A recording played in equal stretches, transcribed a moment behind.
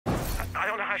I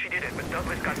don't know how she did it, but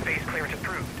Douglas got phase clearance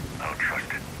approved. I don't trust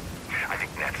it. I think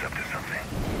Net's up to something.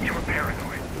 You were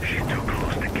paranoid. She's too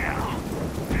close to Cal.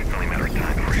 It's only a matter of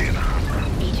time before she hits the hospital.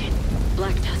 Agent,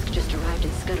 Black Tusk just arrived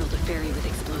and scuttled a ferry with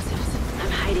explosives. I'm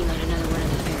hiding on another one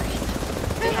of the ferries.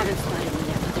 They haven't spotted me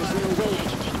yet, but there's no way I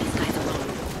can take these guys alone.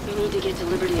 We need to get to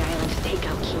Liberty Island to take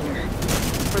out Keener.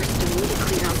 First, I need to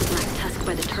clear out the Black Tusk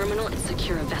by the terminal and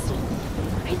secure a vessel.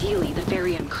 Ideally, the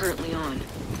ferry I'm currently on.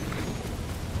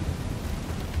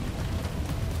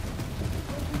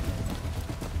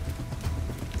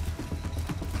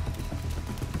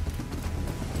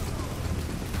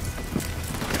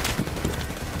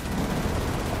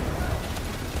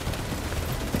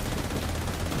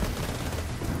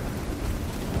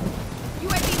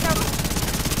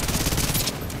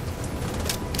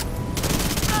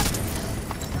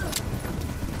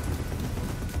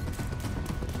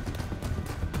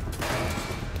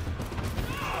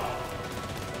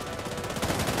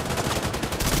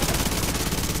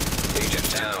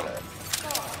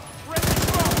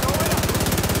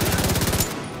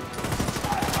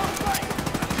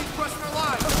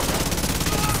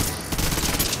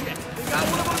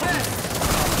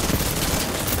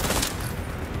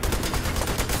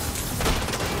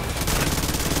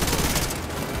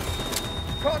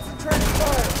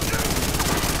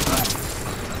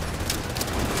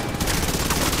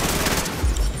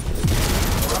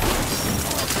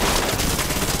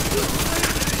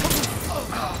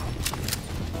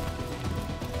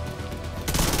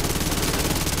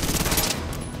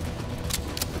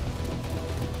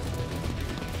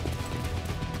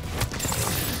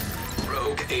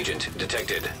 Agent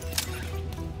detected.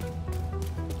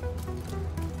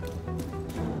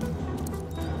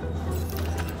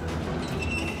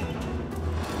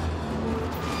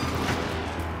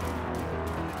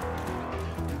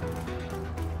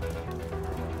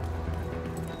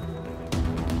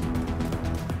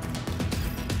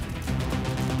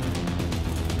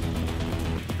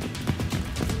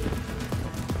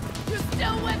 You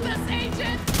still with us,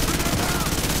 Agent?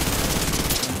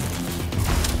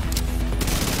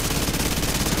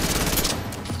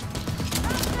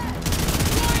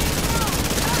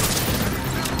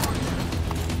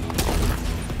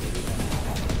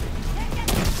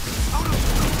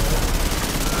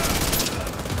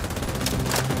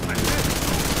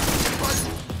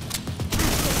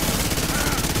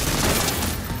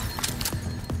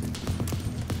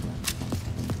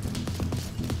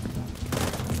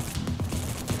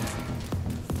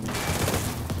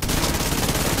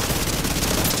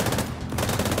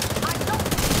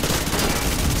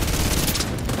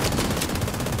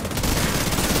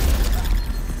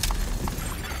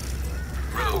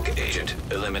 Agent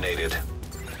eliminated.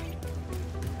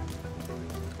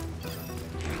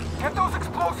 Get those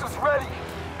explosives ready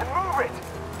and move it.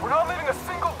 We're not leaving a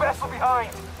single vessel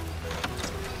behind.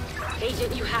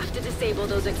 Agent, you have to disable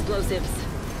those explosives.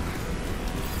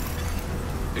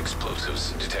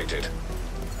 Explosives detected.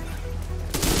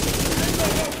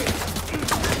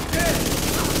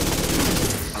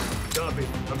 Copy.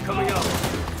 I'm coming up.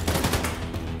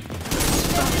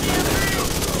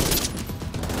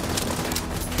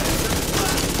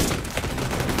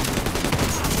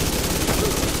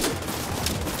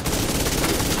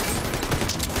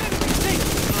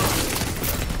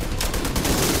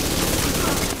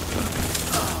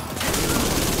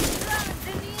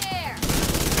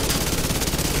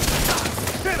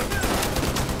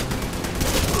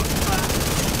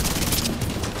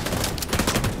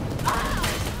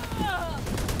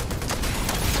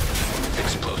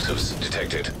 Explosives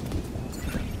detected.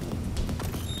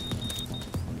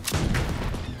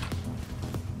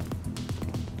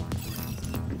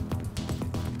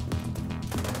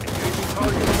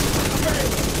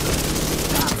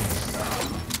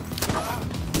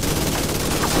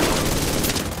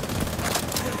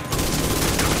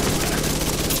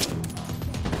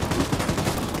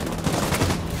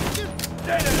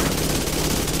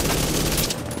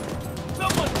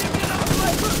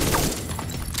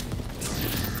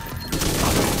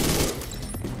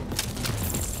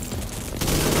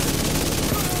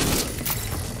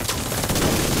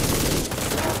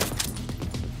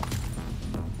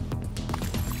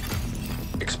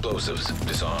 Explosives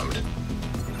disarmed.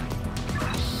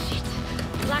 Shit.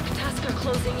 Black Tusk are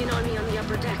closing in on me on the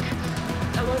upper deck.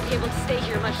 I won't be able to stay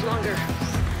here much longer.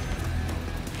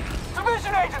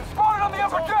 Division agent spotted on the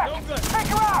upper deck! Take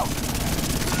her out!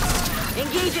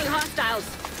 Engaging hostiles!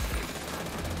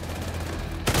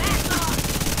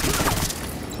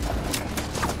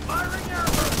 Firing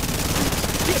arrow!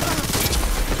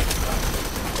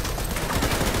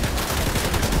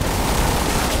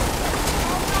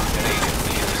 Agent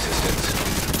needs assistance.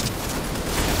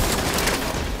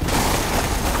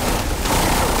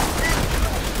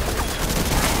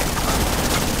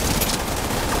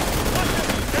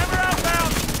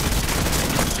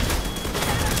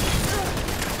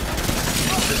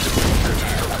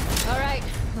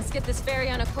 Let's get this ferry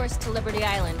on a course to Liberty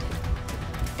Island.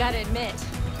 Gotta admit,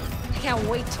 I can't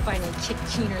wait to finally kick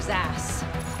Keener's ass.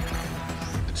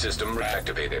 System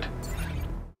reactivated.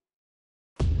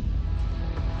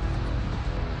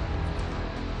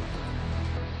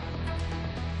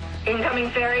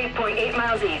 Incoming ferry, 0.8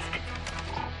 miles east.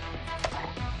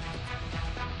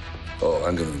 Oh,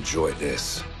 I'm gonna enjoy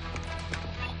this.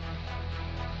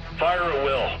 Fire at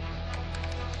will.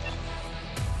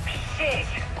 Shit!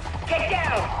 Get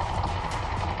down!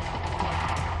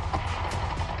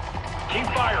 Keep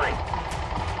firing.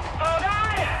 Oh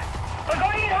God! We're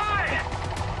going in hard!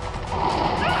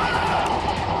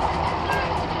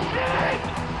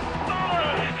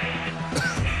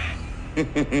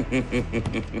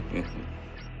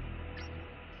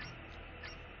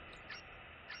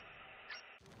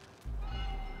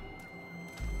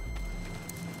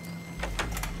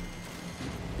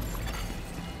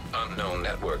 Unknown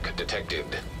network detected.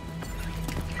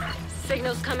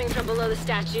 Signals coming from below the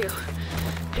statue.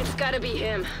 It's gotta be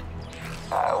him.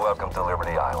 Welcome to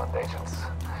Liberty Island, agents.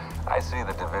 I see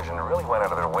the division really went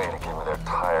out of their way to keep me there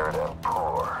tired and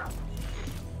poor.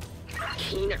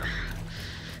 Keener.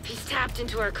 He's tapped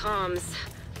into our comms.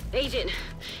 Agent,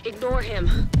 ignore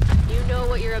him. You know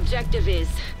what your objective is.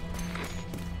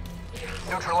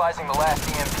 Neutralizing the last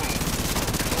EMP.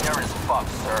 Keener is fucked,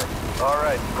 sir. All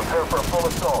right, prepare for a full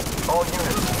assault. All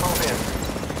units, move in.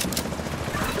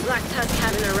 The Black Tusk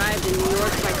haven't arrived in New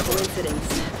York by coincidence.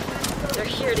 They're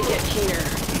here to get Keener.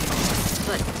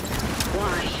 But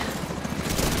why?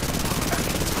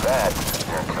 That,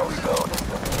 dear Kelso, is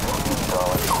the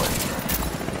million-dollar question.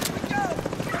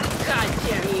 God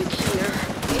damn you, Keener.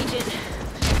 Agent,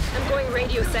 I'm going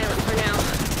radio silent for now.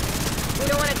 We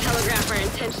don't want to telegraph our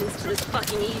intentions to this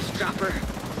fucking eavesdropper.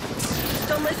 Just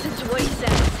don't listen to what he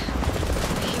says.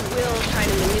 He will try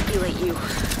to manipulate you.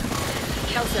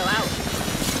 Kelso out.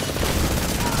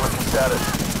 What's the status?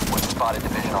 We've spotted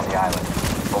division on the island.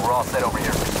 But we're all set over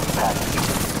here for some package.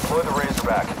 Deploy the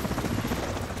Razorback.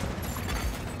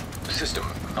 System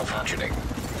malfunctioning.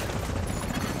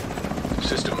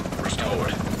 System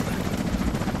restored.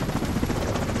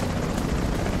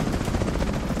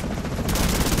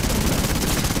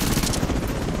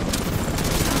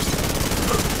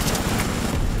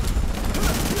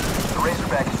 The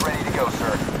Razorback is ready to go,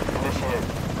 sir. Initiate.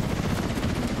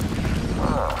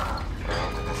 You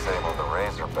need to disable the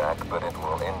Razorback, but it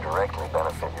will indirectly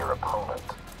benefit your opponent.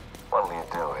 What'll you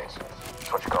do, agent?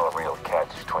 It's what you call a real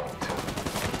catch-22.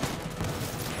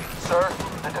 Sir,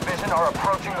 the division are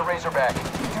approaching the Razorback.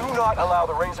 Do not allow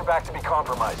the Razorback to be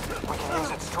compromised. We can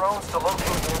use its drones to locate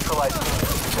and neutralize Keener.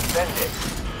 Defend it.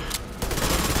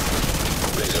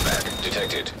 Razorback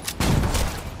detected.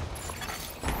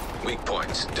 Weak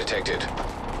points detected.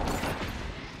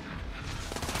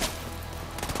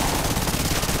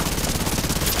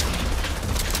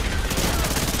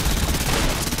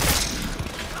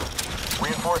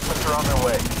 Reinforcements are on their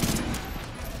way.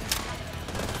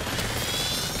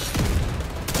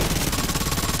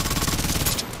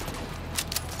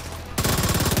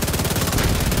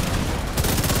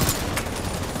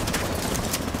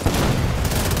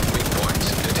 Weak points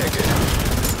detected.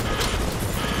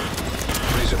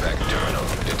 Razorback terminal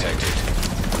detected.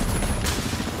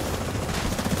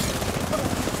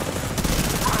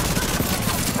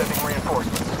 Sending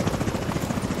reinforcements.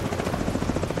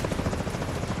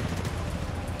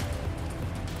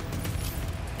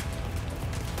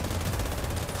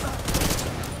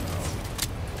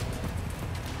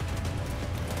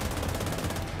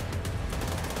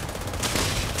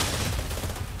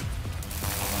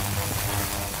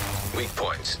 Weak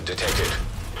points detected.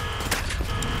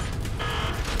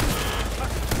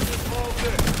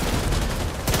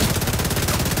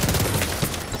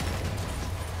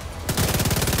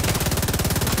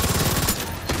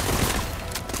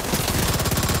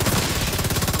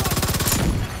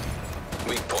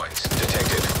 Weak points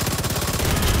detected.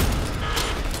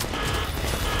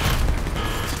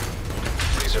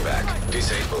 Razorback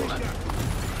disabled.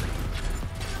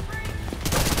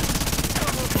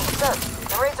 Sir,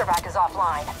 the Razorback is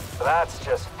offline. That's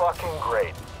just fucking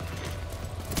great.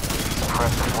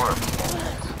 Impressive work,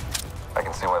 agent. I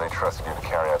can see why they trusted you to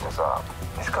carry out this op.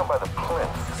 You should come by the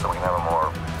plinth so we can have a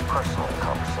more personal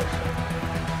conversation.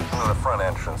 The front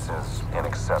entrance is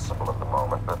inaccessible at the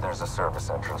moment, but there's a service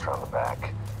entrance around the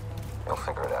back. You'll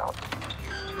figure it out.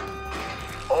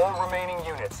 All remaining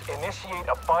units, initiate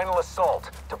a final assault.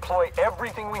 Deploy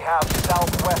everything we have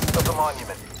southwest of the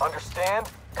monument. Understand?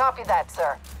 Copy that,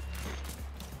 sir.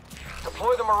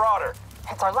 Deploy the Marauder.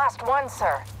 It's our last one,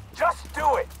 sir. Just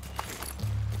do it!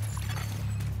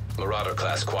 Marauder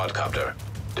class quadcopter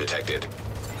detected.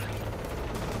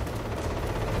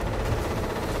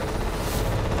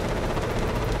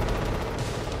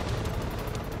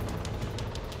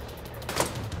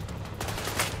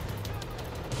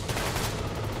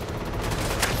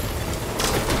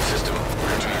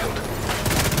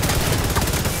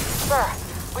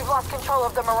 control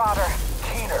of the Marauder.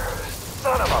 Keener,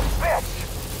 son of a bitch!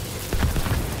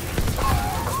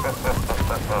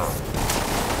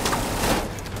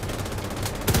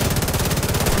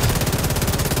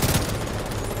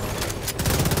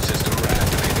 System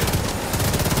reactivated.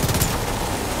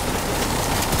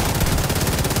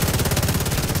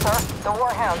 Sir, the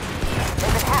Warhounds.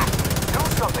 They've been hacked. Do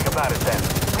something about it then.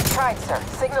 We tried, sir.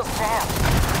 Signal's jammed.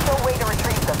 No way to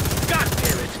retrieve them. God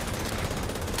damn it!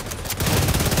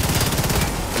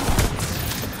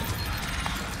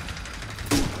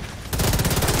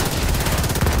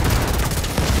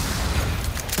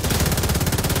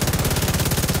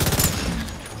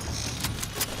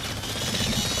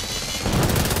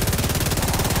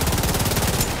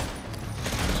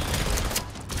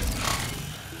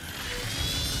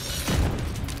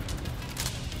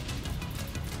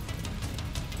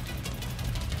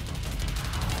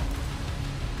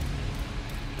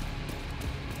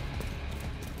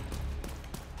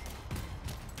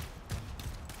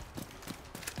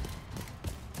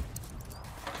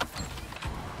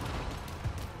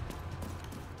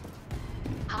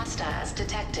 Hostiles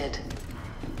detected.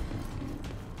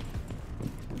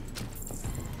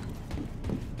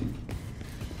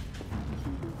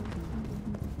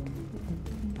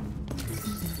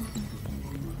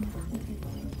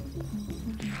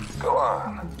 Go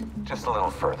on. Just a little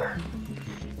further.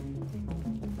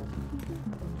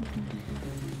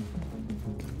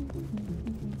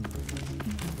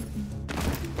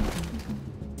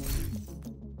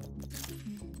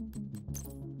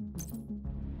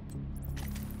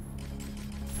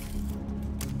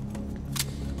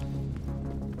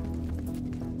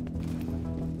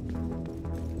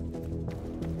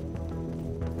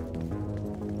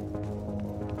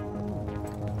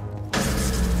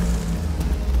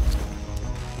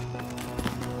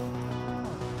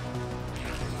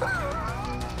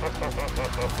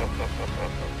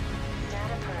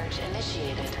 Data purge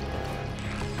initiated.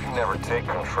 You never take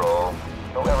control,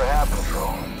 you'll never have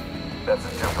control. That's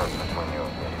the difference between you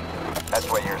and me. That's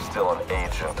why you're still an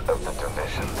agent of the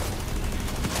division.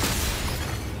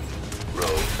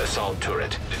 Rogue assault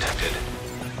turret detected.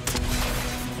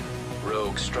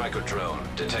 Rogue striker drone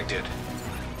detected.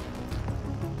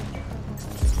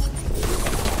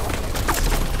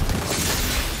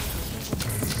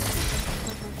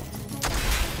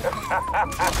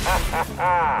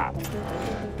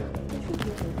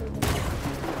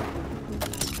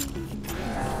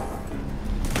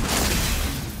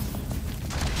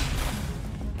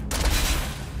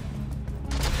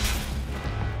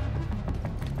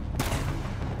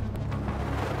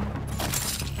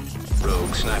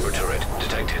 Rogue sniper turret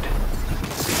detected.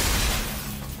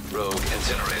 Rogue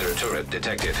incinerator turret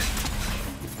detected.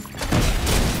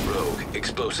 Rogue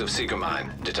explosive seeker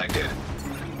mine detected.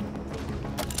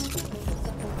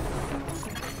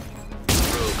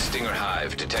 Rogue stinger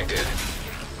hive detected.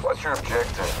 What's your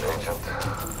objective, Agent?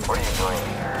 What are you doing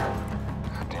here?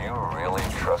 Do you really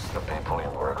trust the people you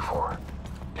work for?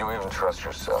 Do you even trust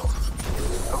yourself?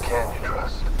 Who can you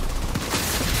trust?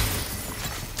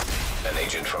 An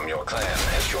agent from your clan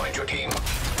has joined your team.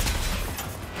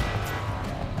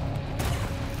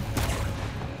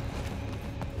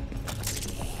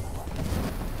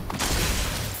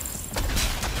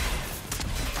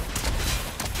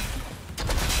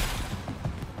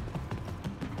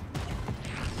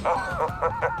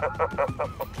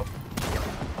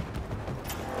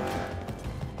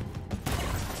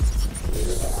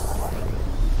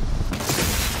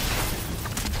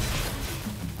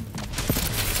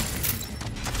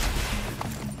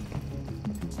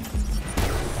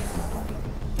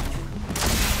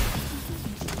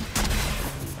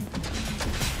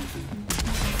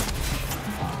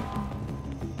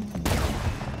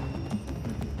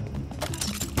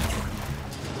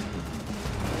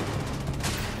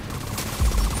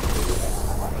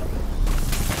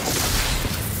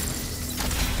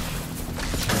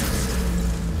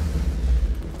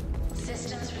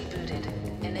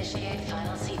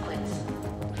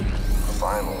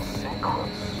 Final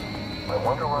sequence. I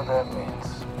wonder what that means.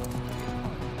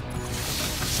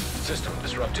 System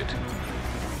disrupted.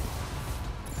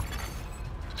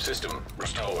 System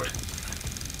restored.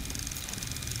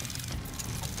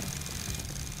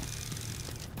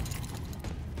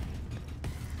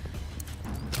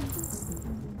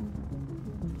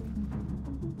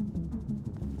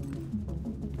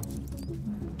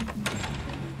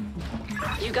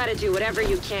 You gotta do whatever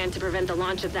you can to prevent the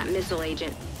launch of that missile,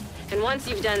 Agent. And once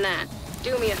you've done that,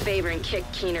 do me a favor and kick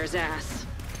Keener's ass.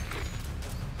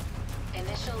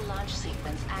 Initial launch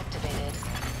sequence activated.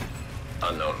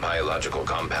 Unknown biological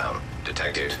compound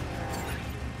detected.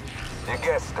 You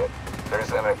guessed it.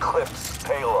 There's an Eclipse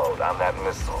payload on that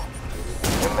missile.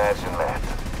 Imagine that.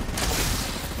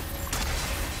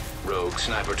 Rogue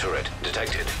sniper turret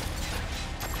detected.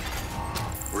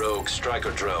 Rogue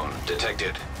striker drone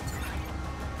detected.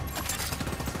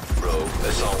 Rogue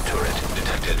assault turret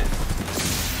detected.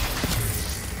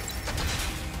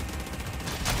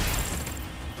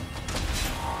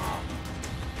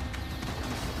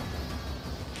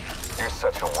 You're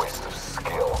such a waste of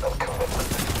skill and commitment.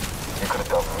 You could have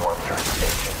done wonders,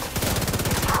 Agent.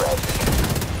 It's tragic.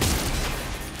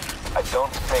 I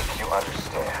don't think you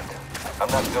understand. I'm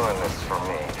not doing this for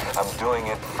me. I'm doing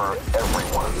it for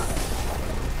everyone.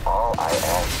 All I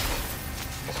ask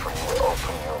is for you to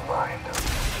open your mind.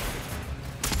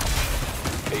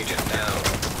 Agent down.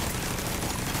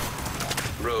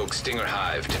 Rogue Stinger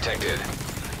Hive detected.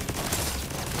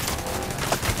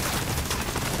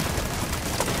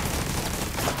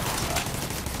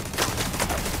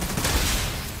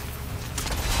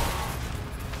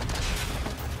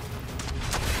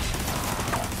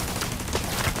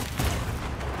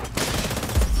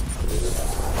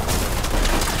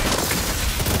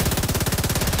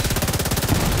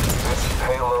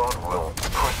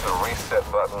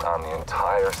 Button on the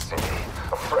entire city.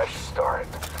 A fresh start.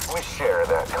 We share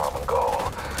that common goal.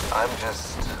 I'm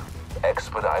just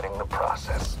expediting the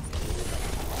process.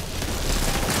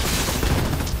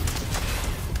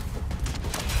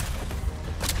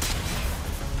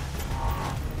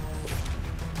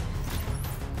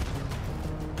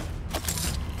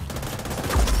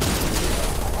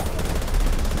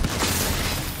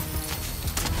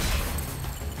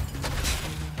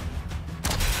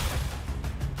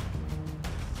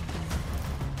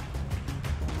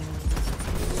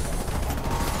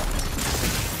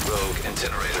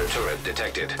 Incinerator turret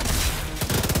detected.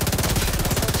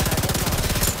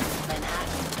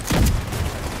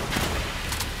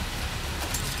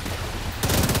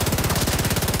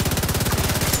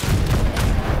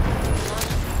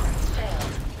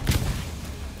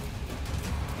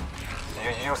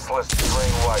 You useless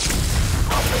brainwashed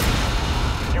puppet.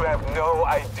 You have no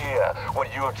idea what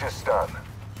you have just done.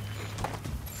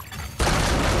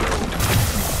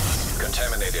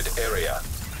 Contaminated area.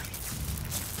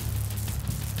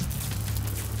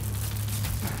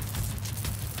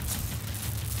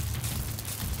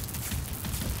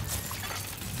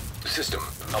 System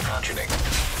malfunctioning.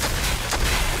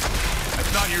 I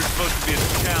thought you were supposed to be a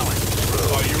challenge.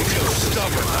 Oh, you're real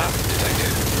stubborn, huh? Detected.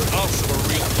 You're also a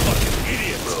real fucking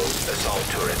idiot. Rogue assault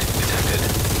turret detected.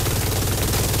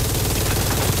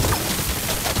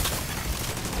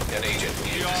 An agent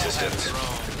needs assistance.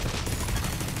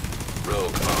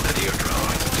 Rogue bombardier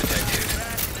drone detected.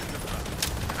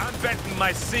 I'm betting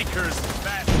my seekers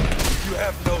that you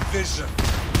have no vision,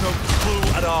 no clue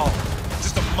at all.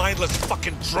 Just a mindless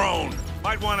fucking drone.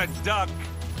 Might want to duck.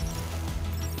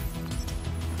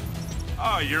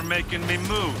 Oh, you're making me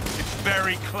move. It's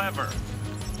very clever.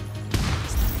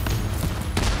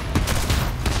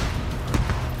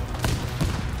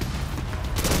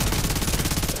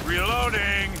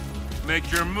 Reloading.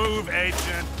 Make your move,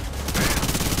 Agent.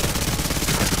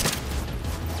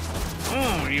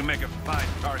 You make a fine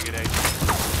target, Agent.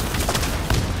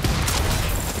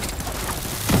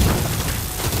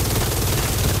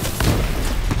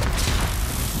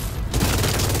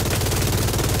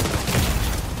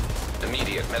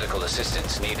 Medical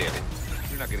assistance needed.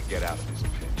 You're not gonna get out of this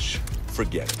pinch.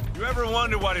 Forget it. You ever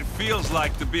wonder what it feels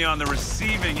like to be on the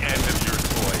receiving end of your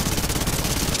toys?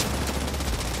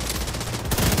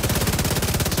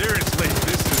 Seriously,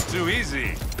 this is too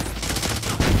easy.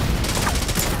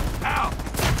 Ow!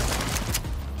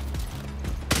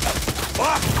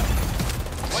 Fuck!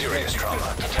 Serious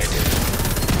trauma detected.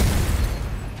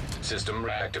 System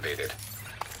reactivated.